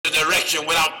direction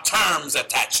without terms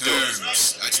attached to it.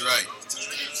 That's right.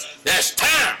 There's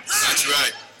terms. That's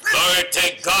right. Glory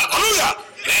to God. Hallelujah.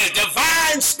 There's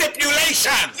divine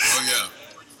stipulations. Oh, yeah.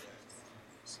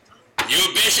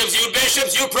 You bishops, you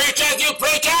preachers.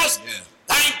 Yeah.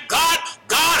 Thank God,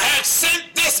 God has sent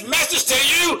this message to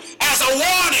you as a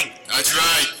warning. That's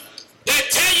right. To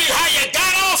tell you how you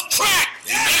got off track.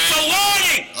 Amen. It's a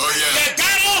warning. Oh, yeah. You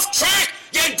got off track.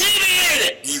 You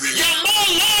deviated. You're more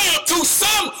loyal to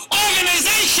some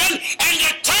organization and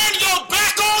you turn your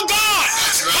back on God.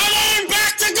 That's right. Come on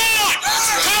back to God.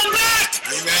 Right. Come back.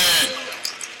 Amen.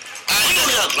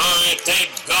 Glory to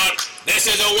God. This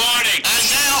is a warning. And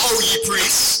now, O ye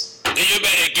priests. You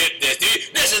better get this.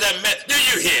 This is a mess. Do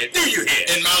you hear?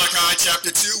 In Malachi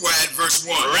chapter 2, we're at verse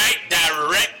 1. Right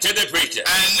direct to the preacher.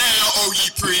 And now, O ye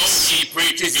priests. O ye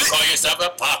preachers, you call yourself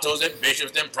apostles and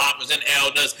bishops and prophets and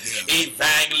elders,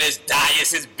 evangelists,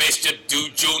 diocese, bishop,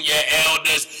 junior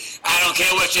elders. I don't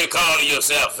care what you call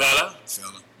yourself, fella.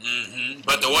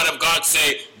 But the word of God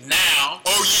say, now,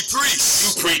 O ye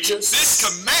priests. You preachers. This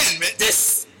commandment.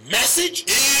 This message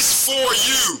is for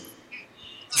you.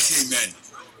 Amen.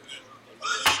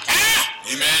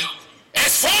 Amen.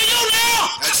 It's for you now.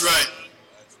 That's right.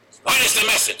 What is the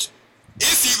message?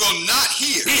 If ye will not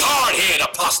hear. Be hard-headed,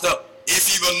 apostle.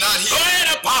 If ye will not hear. Go ahead,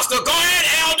 apostle. Go ahead,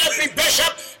 elder. Be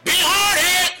bishop. Be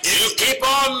hard-headed. You keep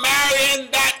on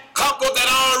marrying that couple that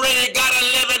already got a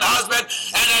living husband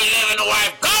and a living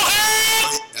wife. Go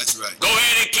ahead. That's right. Go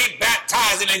ahead and keep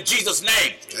baptizing in Jesus'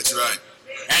 name. That's right.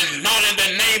 And not in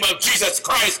the name of Jesus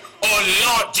Christ or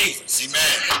Lord Jesus.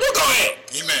 Amen. You go ahead.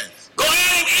 Amen. Go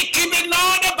ahead and keep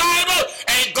ignoring the Bible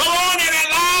and go on and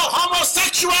allow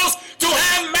homosexuals to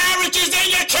have marriages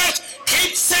in your church.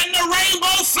 Keep setting the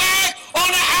rainbow flag on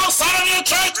the outside of your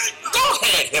church. Go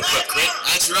ahead, hypocrite.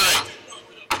 That's right.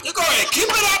 You go ahead.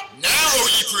 Keep it up. Now, O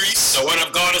ye priests. The word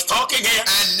of God is talking here.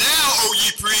 And now, O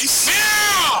ye priests.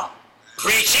 Now,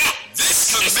 preacher. This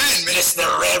commandment. It's the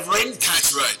reverend.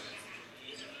 That's right.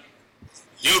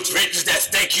 You preachers that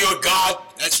think you're God.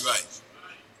 That's right.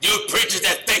 You preachers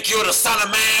that think you're the Son of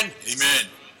Man. Amen.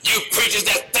 You preachers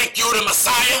that think you're the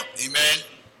Messiah. Amen.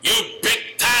 You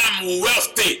big-time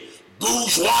wealthy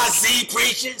bourgeoisie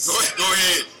preachers. Go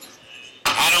ahead.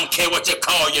 I don't care what you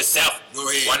call yourself. Go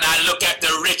ahead. When I look at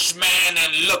the rich man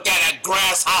and look at a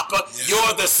grasshopper,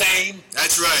 you're the same.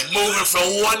 That's right. Moving from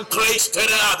one place to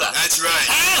the other. That's right.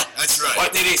 Huh? That's right.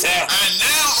 What did he say? And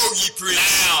now, O ye priests.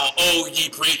 Now, O ye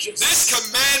preachers. This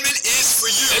commandment is for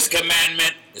you. This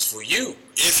commandment is for you.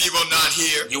 If you will not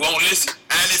hear. You won't listen.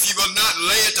 And if you will not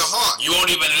lay it to heart. You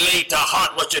won't even lay to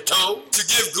heart what you're told. To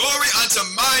give glory unto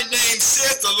my name,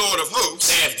 saith the Lord of hosts.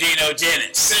 Saith Gino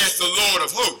Jennings. Saith the Lord of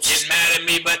hosts. Get mad at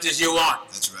me much as you want.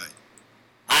 That's right.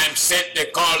 I'm sent to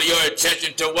call your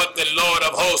attention to what the Lord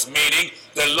of hosts, meaning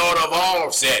the Lord of all,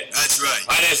 said. That's right.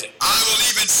 What is it? I will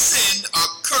even send a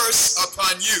curse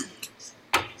upon you.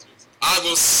 I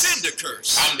will send a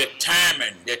curse. I'm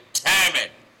determined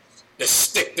to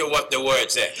stick to what the word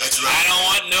says. That's right. I don't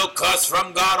want no cuss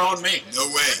from God on me. No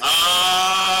way.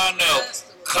 No.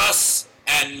 Cuss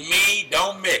and me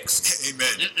don't mix.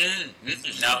 Amen.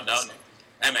 No.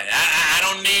 Amen. I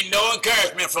don't need no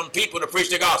encouragement from people to preach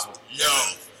the gospel.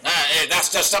 No.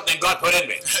 That's just something God put in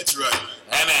me. That's right.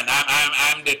 Amen.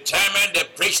 I'm determined to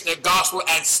preach the gospel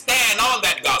and stand on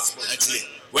that gospel. That's it.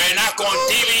 We're not going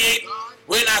to deviate.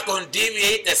 We're not going to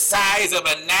deviate the size of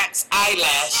a gnat's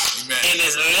eyelash in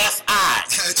his left eye.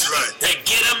 That's right. To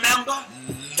get a member,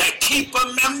 to keep a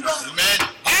member. Amen.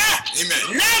 Huh?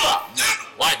 Amen. Never.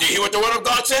 Why? Do you hear what the word of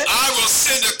God said? I will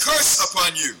send a curse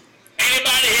upon you.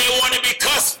 Anybody here want to be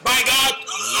cussed by God?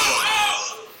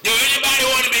 Lord. Do anybody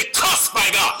want to be cussed by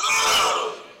God?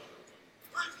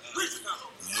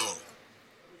 Lord.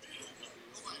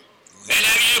 Many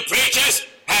of you preachers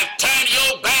have turned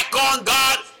your back on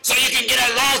God so you can get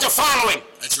a larger following.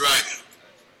 That's right.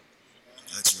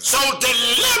 That's right. So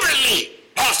deliberately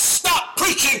have stopped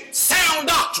preaching sound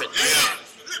doctrine. Yeah.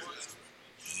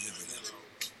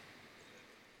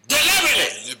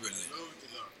 Deliberately.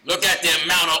 Look at the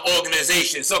amount of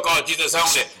organizations, so-called Jesus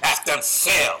only, that's done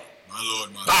fail. My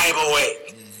Lord, my Bible way.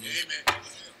 Amen.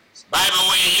 Bible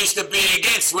way used to be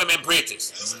against women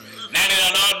preachers. Now they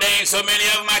done ordained so many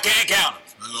of them I can't count them.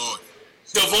 My Lord.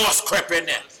 Divorce crept in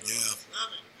there. Yeah.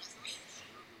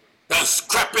 Done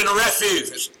crept in a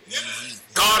refuge.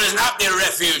 God is not their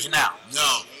refuge now.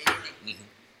 No.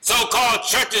 So-called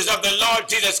churches of the Lord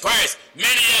Jesus Christ,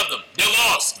 many of them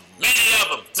divorced, many of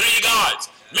them 3 gods,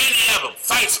 many of them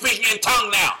fight speaking in tongue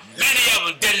now, many of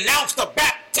them denounce the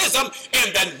baptism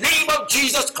in the name of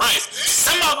Jesus Christ.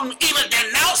 Some of them even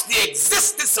denounce the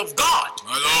existence of God.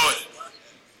 My Lord.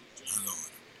 My Lord.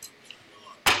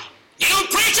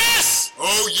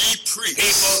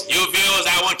 priests. People, you viewers,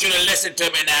 I want you to listen to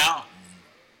me now.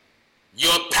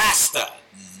 Your pastor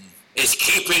is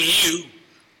keeping you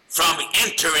from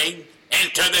entering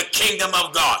into the kingdom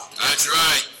of God. That's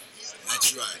right.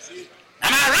 That's right.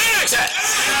 Am I right, sir?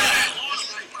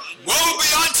 Woe be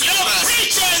unto you, Your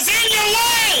preacher is in your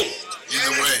way. In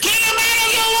the way. Get him out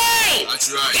of your way.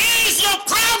 That's right. He's your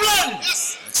problem.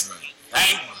 That's right.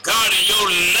 Thank God your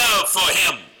love for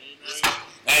him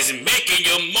is making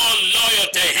you more loyal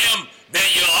to him than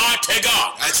you are to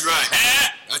God. That's right.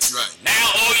 That's right.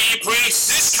 Now, O ye priests,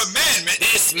 This commandment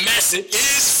this message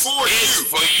is for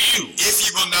you. If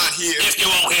you will not hear. If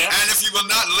you won't hear. And if you will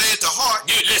not lay it to heart.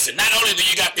 You listen, not only do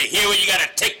you got to hear it, you got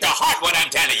to take to heart what I'm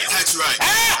telling you. That's right.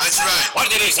 That's right. What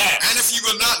did he say? And if you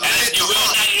will not lay it to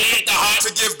heart.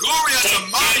 To give glory unto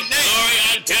my name.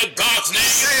 Glory unto God's name.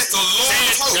 Saith the Lord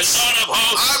of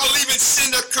hosts. I will even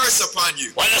send a curse upon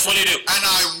you. What else will he do? And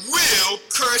I will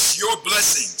curse your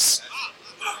blessings.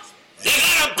 You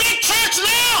got a big church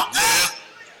now? Yeah.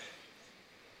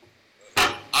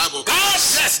 I will. God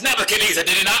blessed Nebuchadnezzar,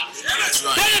 did he not? Yeah, that's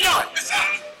right. Did he do it?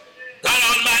 God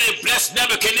Almighty blessed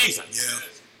Nebuchadnezzar. Yeah.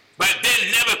 But then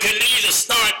Nebuchadnezzar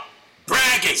started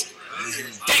bragging,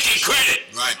 taking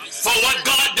credit for what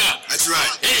God done. That's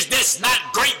right. Is this not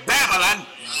great Babylon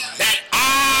that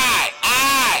I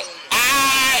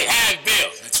have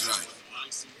built? That's right.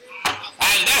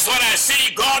 And that's what I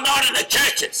see going on in the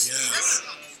churches. Yes.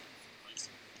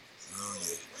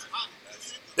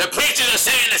 The preachers are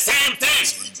saying the same thing.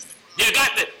 You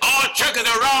got all churches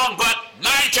are wrong but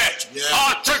my church. Yeah.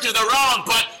 All churches are wrong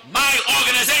but my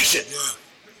organization. Yeah.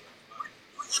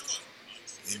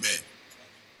 Amen.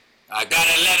 I got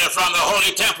a letter from the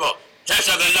Holy Temple, Church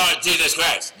of the Lord Jesus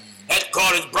Christ,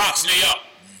 headquarters Bronx, New York.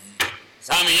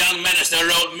 Some young minister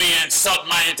wrote me and sought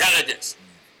my intelligence.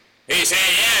 He said,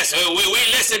 yes, we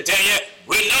listen to you.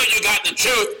 We know you got the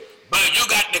truth, but you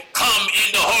got to come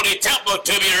in the Holy Temple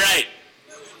to be right.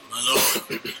 My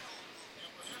Lord.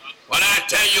 Well, I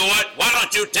tell you what, why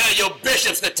don't you tell your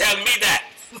bishops to tell me that?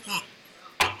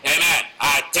 Amen.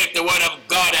 I take the word of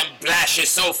God and blast you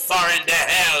so far into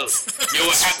hell, you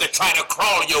will have to try to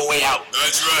crawl your way out.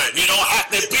 That's right. You don't have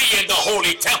to be in the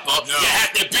Holy Temple. No. You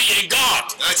have to be in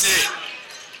God. That's it.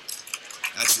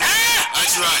 That's right.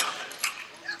 That's right.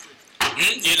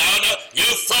 You know, you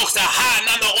folks are hiding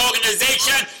under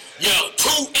organization. You're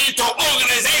too into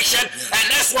organization, and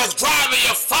that's what's driving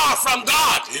you far from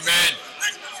God. Amen.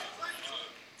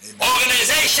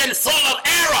 Organization full of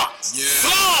error,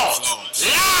 flaws,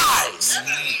 lies.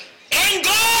 In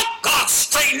God, God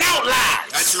straighten out lies.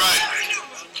 That's right.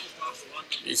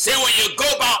 You see, when you go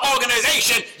by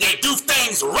organization, you do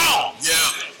things wrong. Yeah.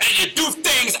 And you do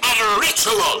things out of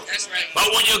ritual. That's right. But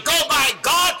when you go by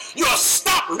God, you'll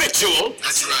stop ritual.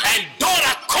 That's right. And do it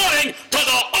according to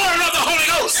the order of the Holy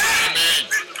Ghost. Amen.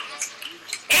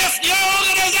 If your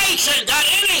organization got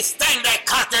anything that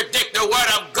contradicts the word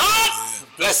of God,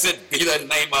 blessed be the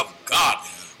name of God.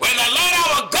 When the Lord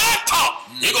our God talk,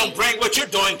 you're going to bring what you're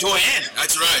doing to an end.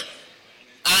 That's right.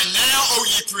 And now, O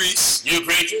ye priests, you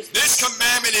preachers, this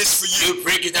commandment is for you. You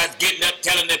preachers that's getting up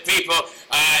telling the people,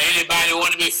 anybody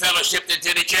want to be fellowshipped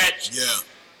into the church? Yeah.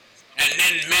 And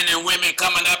then men and women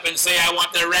coming up and say, I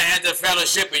want their hands of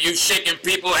fellowship, and you shaking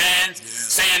people's hands,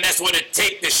 saying that's what it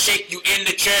takes to shake you in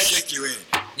the church. Shake you in.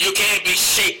 You can't be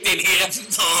shaked in here.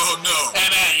 No.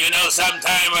 And you know,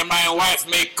 sometime when my wife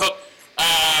may cook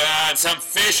some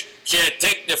fish, she'll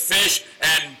take the fish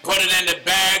and put it in the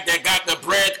bag that got the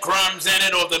breadcrumbs in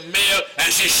it or the meal,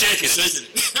 and she shake it. Shaking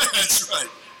it. That's right.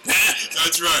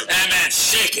 That's right. Amen.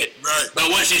 Shake it. Right. But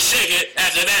once you shake it,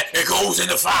 after that, it goes in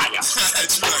the fire.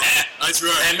 That's right. That's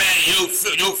right. Amen. You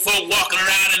folk walking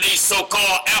around in these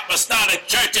so-called apostolic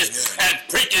churches and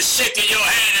preachers shaking your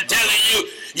hand and telling you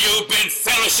you've been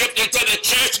fellowshipped into the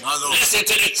church. Listen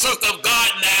to the truth of God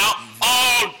now.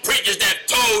 All preachers that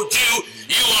told you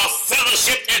you are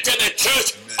fellowshipped into the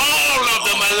church, all of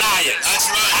them are liars. That's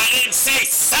right. I didn't say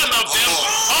some of them.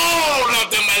 All of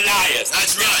them are liars.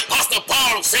 That's right. Apostle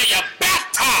Paul said you're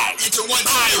baptized into one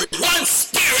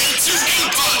spirit. Into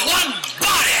one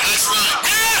body. That's right.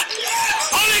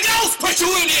 Holy Ghost put you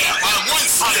in here.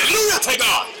 Hallelujah to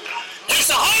God.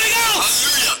 It's the Holy Ghost.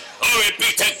 Hallelujah. Glory be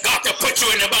to God to put you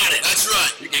in the body. That's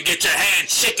right. You can get your hand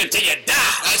shaken till you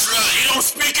die. That's right. You don't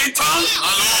speak in tongues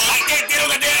like they did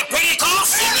on the day of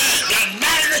Pentecost. Amen. You're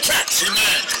not in the church.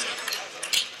 Amen.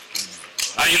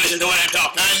 Are you listening to what I'm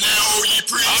talking? And now, O ye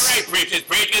priests. All right, preachers.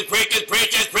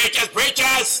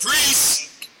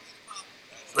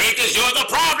 Preachers, you're the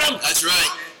problem. That's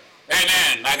right.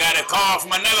 Amen. I got a call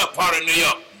from another part of New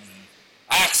York.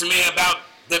 Asked me about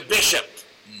the bishop.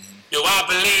 Do I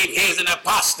believe he's an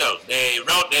apostle? They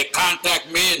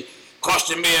contacted me and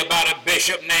questioned me about a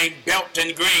bishop named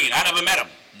Belton Green. I never met him.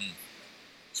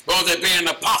 Supposed to be an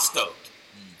apostle.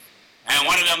 And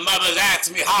one of the mothers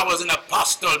asked me how was an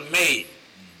apostle made.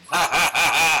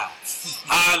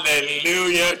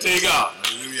 Hallelujah to God.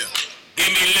 Hallelujah. Give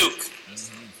me Luke.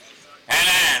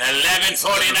 And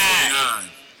 11:49.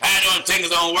 I don't think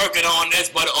it's on working on this,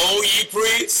 but oh ye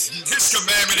priests, This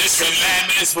commandment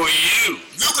is for you.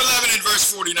 Luke 11 and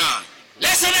verse 49.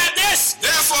 Listen at this.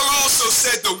 Therefore also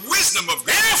said the wisdom of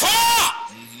God. Therefore.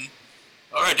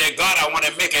 All right, dear God, I want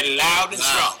to make it loud and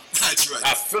strong. That's right.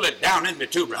 I feel it down in me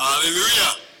too, brother.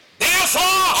 Hallelujah.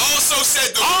 Therefore, Also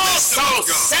said the wisdom of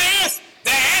God. saith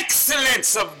the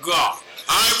excellence of God.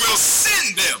 I will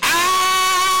send them.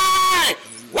 I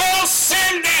will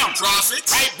send them.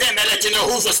 Prophets. Right then, they let you know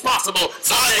who's responsible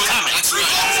for their coming. That's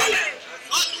right.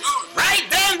 Right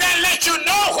then, they let you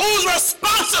know who's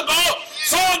responsible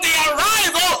for the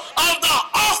arrival of the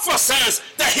officers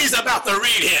that he's about to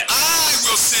read here. I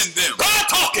will send them. God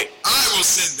talking. I will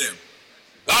send them.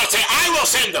 God said, I will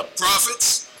send them.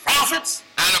 Prophets Prophets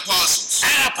and apostles.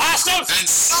 and apostles. And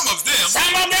some of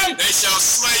them they shall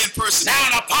slay and persecute.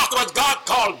 Now an apostle was God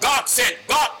called, God sent,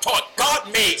 God taught, God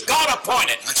made, God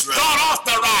appointed, That's right. God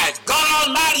authorized, God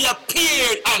Almighty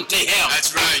appeared unto him.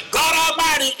 That's right. God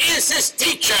Almighty is his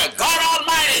teacher. God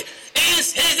Almighty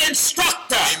is his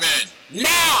instructor. Amen.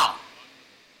 Now,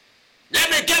 let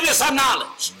me give you some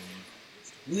knowledge.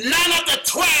 None of the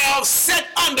 12 sit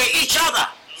under each other.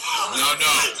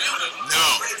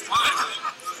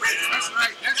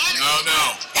 No.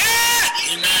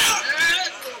 Amen.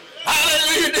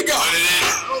 Hallelujah to God. What it is?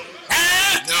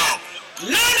 No.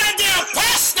 None of the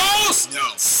apostles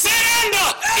sit under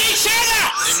each other.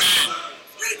 Amen.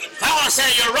 I want to say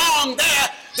you're wrong there.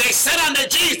 They sit under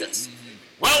Jesus.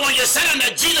 Well, when you sit under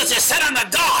Jesus, you sit under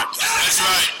God. That's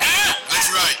right. That's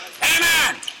right.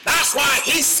 Amen. That's why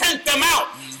he sent them out.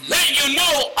 Let you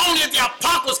know only the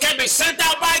apostles can be sent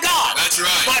out by God. That's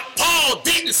right. But Paul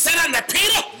didn't sit under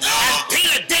Peter. No. And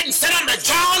Peter didn't sit under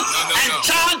John. And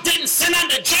John didn't sit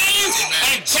under James.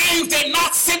 Amen. And James did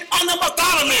not sit under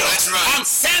Bartholomew. That's right. I'm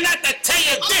saying that to tell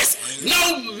you this.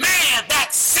 No man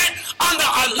that sat under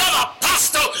another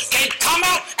apostle can come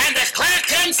out and declare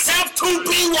himself to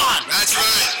be one. That's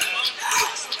right.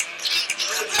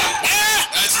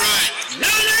 That's right.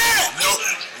 Nope.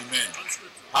 Amen.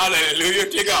 Hallelujah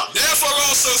to God. Therefore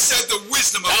also said the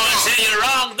wisdom of I want to God. say you're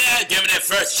wrong there. Give me the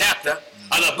first chapter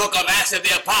of the book of Acts of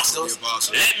the Apostles.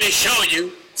 Let me show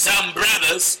you some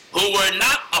brothers who were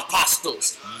not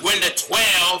apostles. When the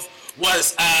 12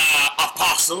 was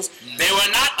apostles, they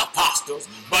were not apostles,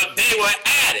 but they were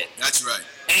added. That's right.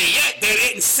 And yet they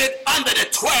didn't sit under the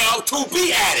 12 to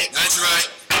be added. That's right.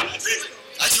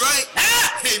 That's right.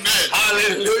 Amen.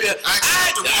 Hallelujah.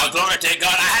 Glory to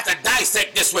God. I have to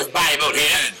dissect this with Bible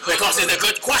here because it's a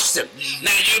good question.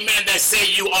 Now, you men that say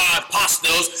you are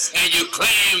apostles and you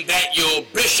claim that your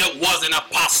bishop was an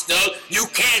apostle, you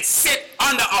can't sit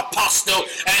under apostle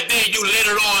and then you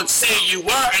later on say you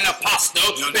were an apostle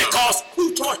because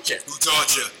who taught you? Who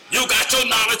taught you? You got your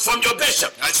knowledge from your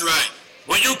bishop. That's right.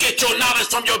 When you get your knowledge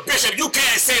from your bishop, you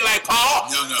can't say like Paul.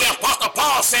 No. The Apostle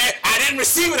Paul said, I didn't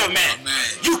receive it of man.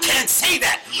 You can't say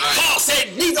that. Right. Paul said,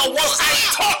 neither was I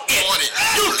taught it.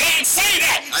 You can't say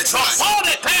that. That's but right. Paul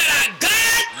declared I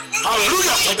God.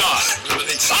 Hallelujah to God.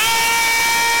 Revelation.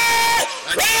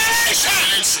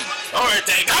 Revelation. Glory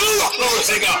to God. Glory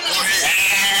to God.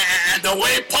 And the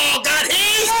way Paul got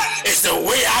his is the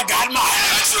way I got mine.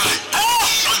 That's right.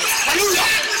 Hallelujah.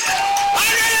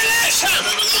 Revelation.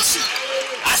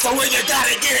 That's the way you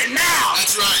gotta get it now.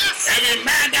 That's right. Every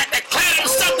man that declared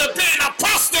himself to be an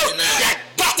apostle, you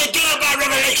got to get it by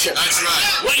revelation. That's right.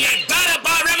 When you got it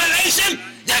by revelation,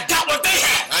 you got what they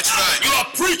had. That's right. You'll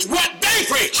preach what they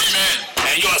preach. Amen.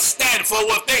 And you'll stand for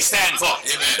what they stand for.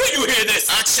 Amen. Do you hear this?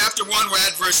 Acts chapter 1, we're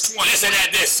at verse 20. Listen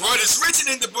at this. For it is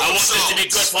written in the book I of want this to be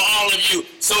good Psalms. for all of you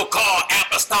so-called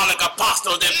apostolic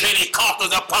apostles and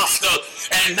Pentecostal apostles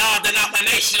and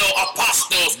non-denominational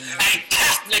apostles and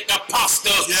Catholic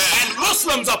apostles and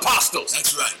Muslims apostles.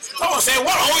 That's right. Someone say,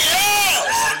 what? Oh,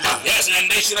 yeah. Yes, in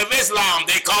the Nation of Islam,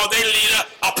 they call their leader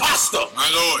apostle. My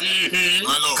Lord.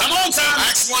 My Lord. Come on, son.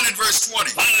 Acts 1 and verse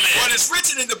 20. Amen. What is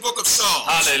written in the book of Psalms.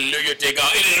 Hallelujah to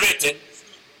God. It is written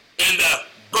in the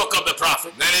book of the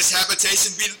prophet. Let his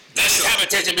habitation be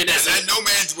Habitation be desolate. let no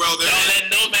man dwell there. Don't let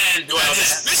no man dwell And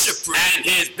his there. bishopric And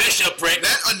his bishopric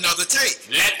let another take.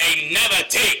 let another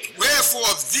take. Wherefore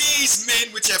of these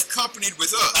men which have companied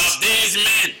with us. Of these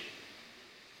men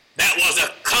that was a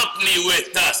company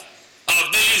with us.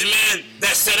 Of these men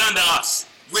that sit under us.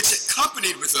 Which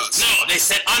accompanied with us. No, they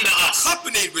said under us.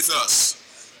 Accompanied with us.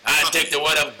 I take the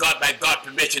word of God by God's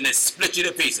permission and split you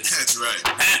to pieces. That's right.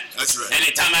 Huh? That's right.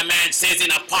 Anytime a man says an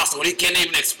apostle, he can't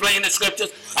even explain the scriptures.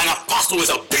 An apostle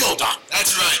is a builder.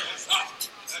 That's right.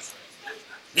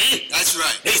 That's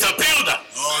right. He's a builder.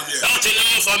 Oh, yeah. Don't you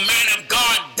know if a man of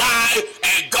God died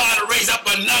and God raised up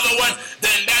another one,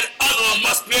 then that other one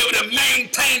must be able to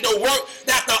maintain the work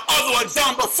that the other one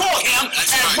done before him. That's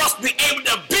and right. must be able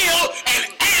to build and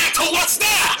add to what's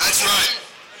there. That's right.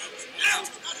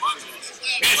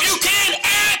 If you can't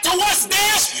add to what's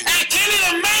there and can't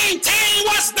even maintain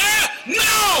what's there,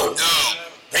 no. No.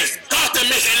 Takes God to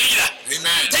make a leader.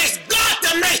 Amen. Takes God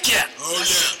to make you. Oh,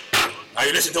 yeah. Are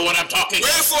you listening to what I'm talking?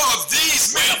 Wherefore of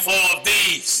these men. Wherefore of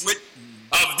these.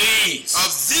 Of these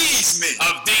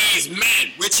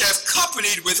men. Which have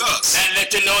companied with us. And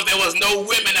let you know there was no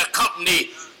women accompanied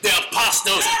the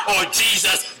apostles or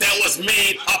Jesus that was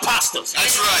made apostles.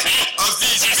 That's right. Of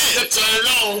these men. Scripture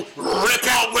alone rip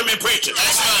out women preachers.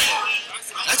 That's right.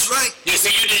 That's right. You see,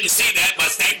 you didn't see that,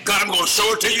 but thank God I'm going to show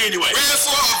it to you anyway.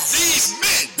 Wherefore of these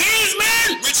men. These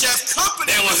men. Which have companied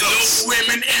there was with us. No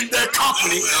women in their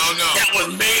company that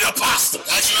was made apostles.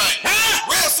 That's right. Huh?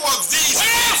 Wherefore of these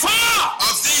men.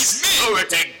 Of these men. Glory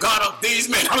to God of these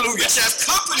men. Hallelujah. Which have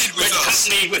companied with us.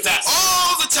 Companied with us.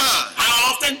 All the time.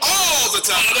 How often? All the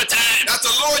time. All the time. That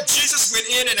the Lord Jesus went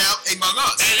in and out among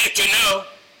us. They let you know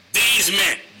these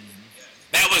men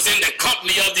that was in the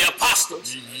company of the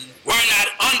apostles were not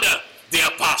under the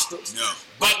apostles,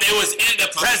 but they was in the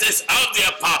presence of the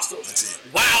apostles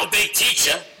while the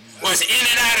teacher was in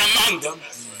and out among them,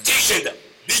 teaching them.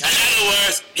 In other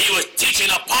words, he was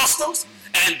teaching apostles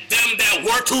and them that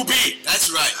were to be. That's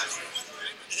right.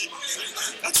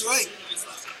 That's right.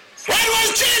 What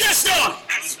was Jesus doing?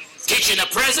 Teaching the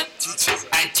present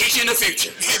and teaching the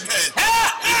future. Amen.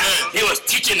 Amen. He was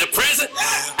teaching the present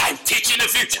and teaching the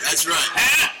future. That's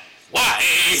right. Why?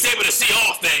 He's able to see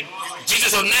all things.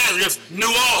 Jesus of Nazareth knew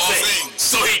all things.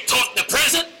 So he taught the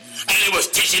present and he was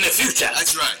teaching the future.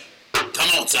 That's right. Come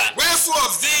on, son. Wherefore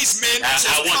of these men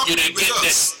I want you to get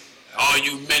this. All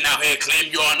you men out here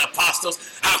claim you are an apostles.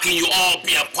 How can you all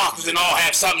be apostles and all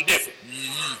have something different?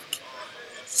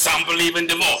 Some believe in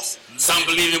divorce. Some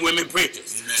believe in women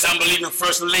preachers. Amen. Some believe in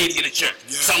first lady in the church.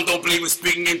 Yeah. Some don't believe in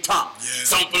speaking in tongues. Yeah.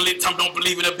 Some don't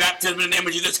believe in the baptism in the name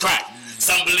of Jesus Christ.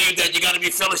 Some believe that you got to be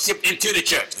fellowshipped into the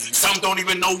church. Some don't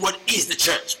even know what is the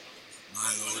church.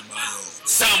 My Lord, my Lord.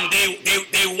 Some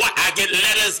I get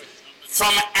letters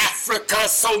from Africa,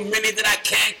 so many that I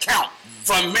can't count.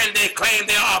 From men they claim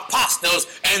they are apostles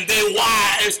and their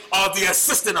wives are the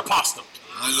assistant apostle.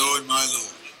 My Lord, my Lord.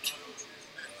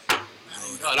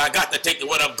 God, I got to take the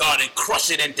word of God and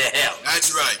crush it into hell.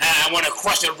 That's right. And I want to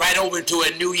crush it right over into a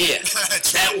new year.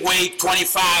 That way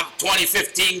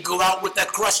 2015 go out with a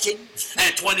crushing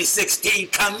and 2016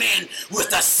 come in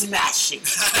with a smashing.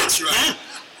 That's right. Huh?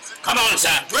 Come on,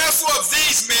 son. Wherefore of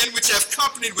these men which have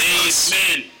companied with us. These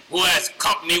men who has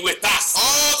company with us.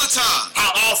 All the time.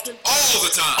 How often? All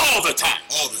the time. All the time.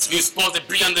 All the time. You're supposed to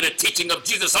be under the teaching of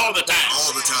Jesus all the time.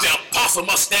 All the time. The apostle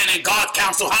must stand in God's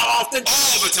counsel. How often?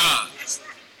 All the time.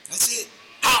 That's it.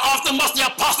 How often must the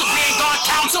apostle be in God's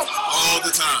counsel? All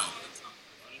the time.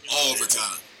 All the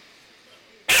time.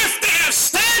 If they have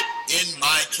stood in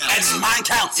my counsel. And my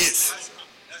counsel. If.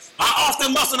 How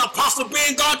often must an apostle be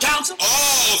in God's counsel?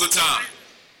 All the time.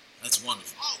 That's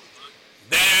wonderful.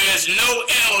 There is no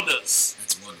elders.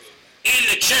 That's wonderful. In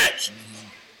the church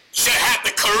should have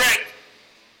to correct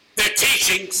the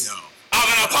teachings of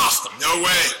an apostle. No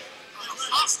way.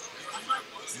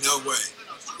 No way.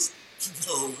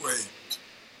 No way.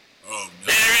 Oh, no.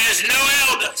 There is no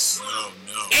elders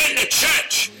in the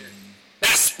church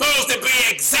that's supposed to be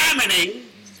examining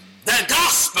the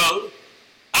gospel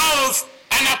of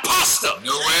an apostle.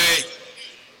 No way.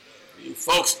 You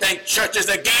folks think church is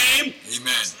a game?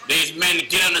 Amen. These men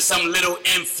get under some little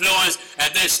influence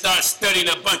and then start studying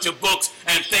a bunch of books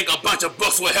and think a bunch of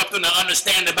books will help them to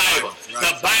understand the Bible. Right.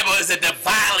 The Bible is a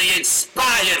divinely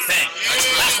inspired thing.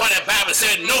 That's why the Bible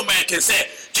said no man can say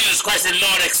Jesus Christ is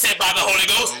Lord except by the Holy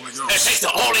Ghost. It takes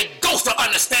the Holy Ghost to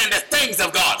understand the things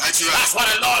of God. That's right. That's why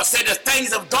the Lord said the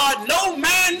things of God no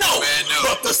man knows,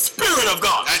 but the Spirit of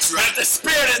God. That's right. And if the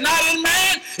Spirit is not in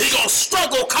man, he's going to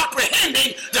struggle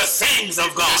comprehending the things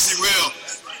of God. Yes, he will.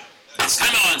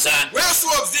 Come on, son.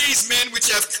 Wherefore of these men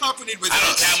which have companied with us. I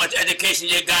don't care how much education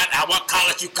you got, what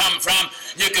college you come from,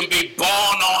 you can be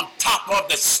born on top of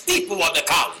the steeple of the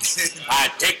college. I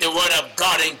take the word of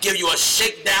God and give you a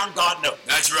shakedown, God knows.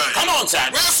 That's right. Come on,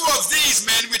 son. Wherefore of these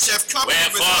men which have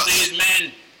companied with us. Wherefore these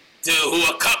men who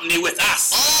accompany with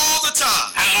us. All the time.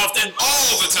 How often?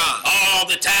 All the time. All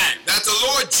the time. That the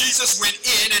Lord Jesus went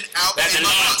in and out That the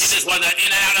among Lord us. Jesus was in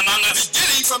and out among us.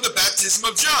 Beginning from the baptism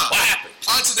of John. What happened?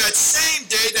 Unto that same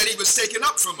day that he was taken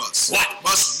up from us. What?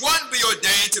 Must one be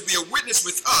ordained to be a witness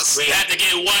with us. We had to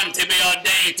get one to be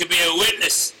ordained to be a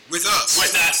witness. With us.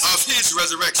 With us. Of his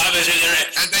resurrection. Of his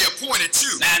resurrection. And they appointed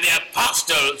two. Now the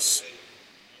apostles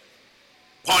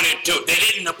pointed to. They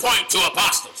didn't appoint two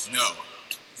apostles. No.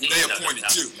 They appointed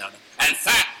two. No. In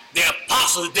fact, the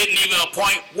apostles didn't even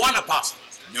appoint one apostle.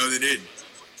 No, they didn't.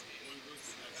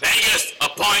 They just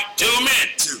appoint two men.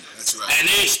 Two, that's right. And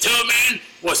these two men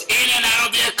was in and out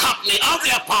of the company of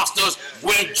the apostles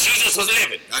when Jesus was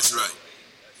living. That's right.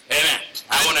 Amen.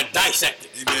 I want to dissect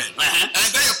it. Amen.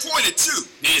 And they appointed two.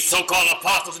 These so-called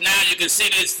apostles, now you can see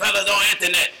these fellas on the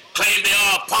internet claim they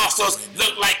are apostles,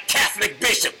 look like Catholic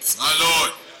bishops. My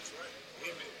Lord.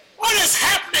 What is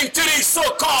happening to these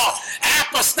so-called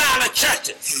apostolic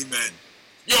churches? Amen.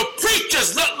 Your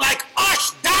preachers look like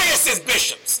archdiocese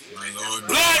bishops. My Lord.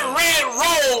 Blood red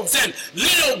robes and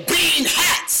little bean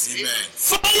hats. Amen.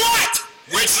 For what?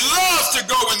 Which love to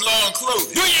go in long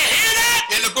clothing. Do you hear that?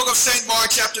 In the book of St.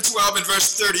 Mark chapter 12 and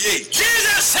verse 38.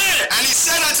 Jesus said it. And he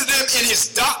said unto them in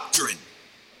his doctrine.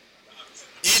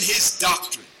 In his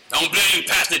doctrine. Don't blame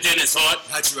Pastor Jennings for it.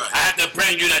 That's right. I have to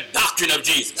bring you the doctrine of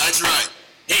Jesus. That's right.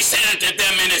 He said unto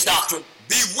them in his doctrine.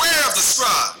 Beware of the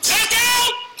scribes. Look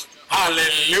out!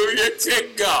 Hallelujah to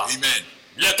God. Amen.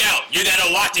 Look out. You that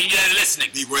are watching, you that are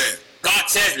listening. Beware. God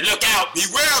says, look out.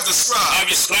 Beware of the scribes. Of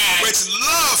your scribes. Which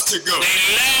love to go. They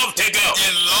love to go.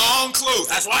 In long clothing.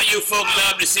 That's why you folk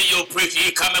love to see your preacher.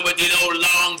 He coming with these old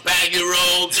long baggy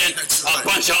robes and right. a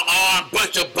bunch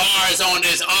of bars on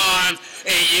his arms,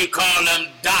 and you call him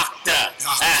doctor.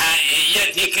 And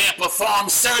yet he can't perform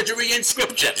surgery in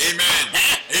scripture. Amen.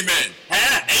 Amen.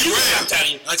 And you know what I'm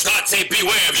telling you. God say,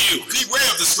 beware of you. Beware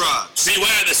of the scribes.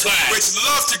 Beware of the scribes. Which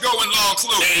love to go in long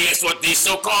clothing. That's what these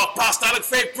so-called apostolic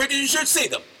faith preachers, you should see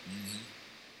them.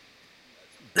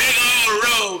 Big old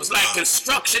robes like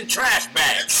construction trash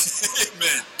bags.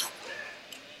 Amen.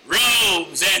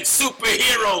 Robes and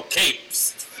superhero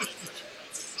capes.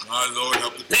 My Lord,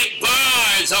 help the big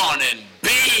bars on and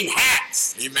bean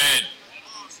hats. Amen.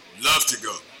 Love to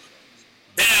go.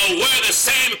 They'll wear the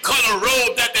same color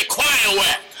robe that the choir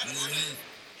wear.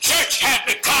 Church has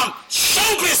become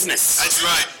show business. That's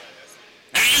right.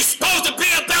 And you're supposed to be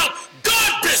about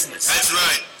God business. That's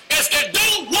right. If you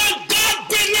don't want God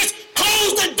business,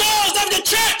 close the doors of the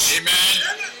church. Amen.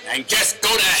 And just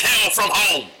go to hell from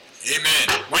home. Amen.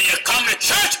 When you come to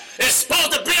church, it's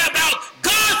supposed to be about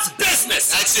God's business.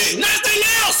 That's it. Nothing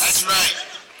else. That's right.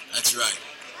 That's right.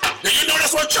 Do you know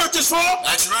that's what church is for?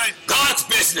 That's right. God's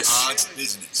business. God's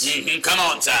business. Come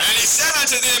on, son. And he said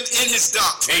unto them in his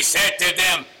doctrine. He said to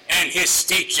them in his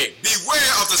teaching.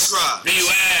 Beware of the scribes.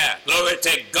 Beware. Glory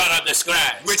to God of the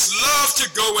scribes. Which love to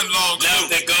go in long clothes.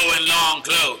 Love to go in long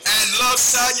clothes. And love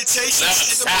salutations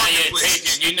in the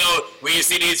marketplace. You know, when you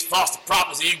see these false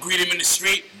prophets and you greet them in the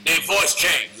street, their voice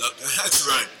change. That's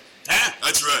right. Huh?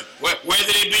 That's right. Where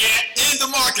did he be at? In the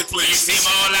marketplace. You see them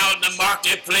all out in the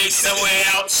marketplace, somewhere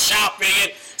out shopping, and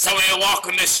somewhere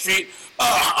walking the street.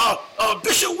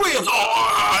 Bishop Williams.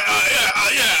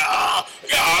 Yeah.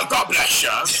 God bless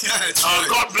you. That's right.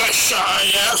 God bless you.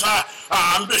 Yes,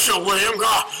 I'm Bishop Williams.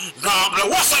 God bless.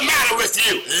 What's the matter with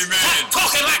you? Amen. Stop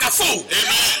talking like a fool.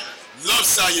 Amen. Love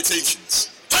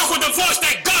salutations. Talk with the voice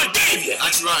that God gave you.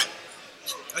 That's right.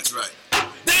 That's right.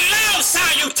 They love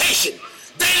salutation.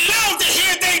 They love to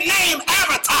hear their name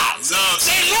advertised.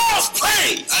 They love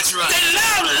praise. That's right. They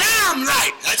love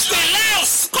limelight. That's right. They love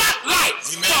spotlight.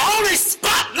 Amen. The only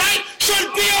spotlight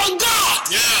should be on God.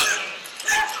 Yeah.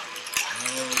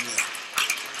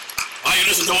 Are you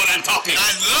listening to what I'm talking?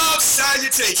 And love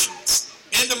salutations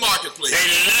in the marketplace. They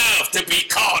love to be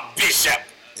called bishop.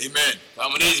 Amen.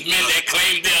 Some of these men that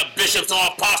claim they're bishops or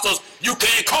apostles, you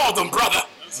can't call them brother.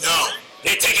 No.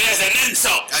 They take it as an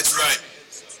insult. That's right.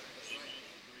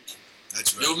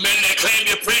 That's right. You men that claim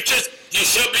you're preachers, you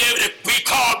should be able to be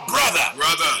called brother.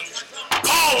 Brother.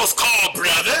 Paul was called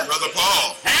brother. Brother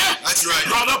Paul. Huh? That's right.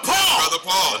 Brother Paul. Brother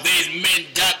Paul. But these men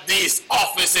got these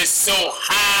offices so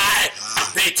high,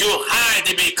 they too high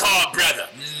to be called brother.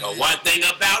 But one thing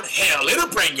about hell, it'll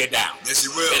bring you down. Yes,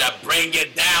 it will. It'll bring you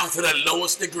down to the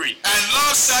lowest degree. And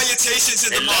love salutations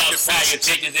in the marketplace.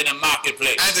 Salutations in the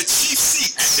marketplace. And the chief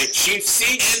seats. And the chief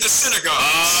seats in the synagogue.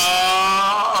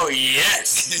 Oh,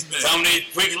 yes. Amen. Some of these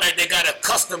preachers like they got a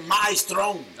customized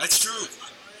throne. That's true.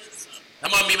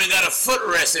 Some of them even got a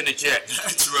footrest in the church.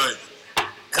 That's right.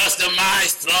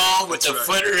 Customized throne with the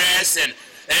footrest, and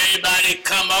Everybody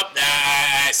come up.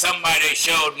 Somebody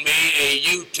showed me a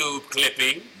YouTube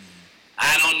clipping.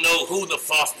 I don't know who the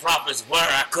false prophets were.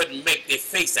 I couldn't make their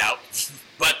face out.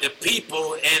 But the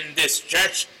people in this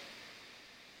church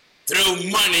threw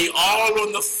money all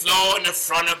on the floor in the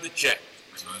front of the church.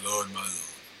 My Lord, my Lord.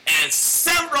 And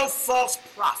several false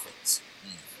prophets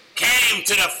came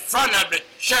to the front of the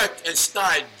church and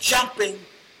started jumping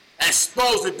and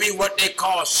supposed to be what they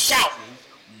call shouting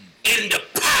in the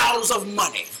piles of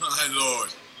money. My Lord,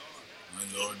 my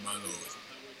Lord, my Lord.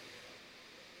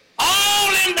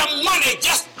 All in the money,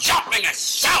 just jumping and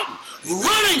shouting,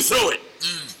 running through it.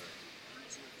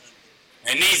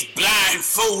 And these blind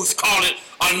fools call it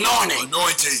anointing.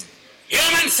 Anointing.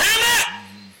 Human family,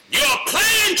 you're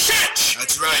playing church.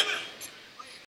 That's right.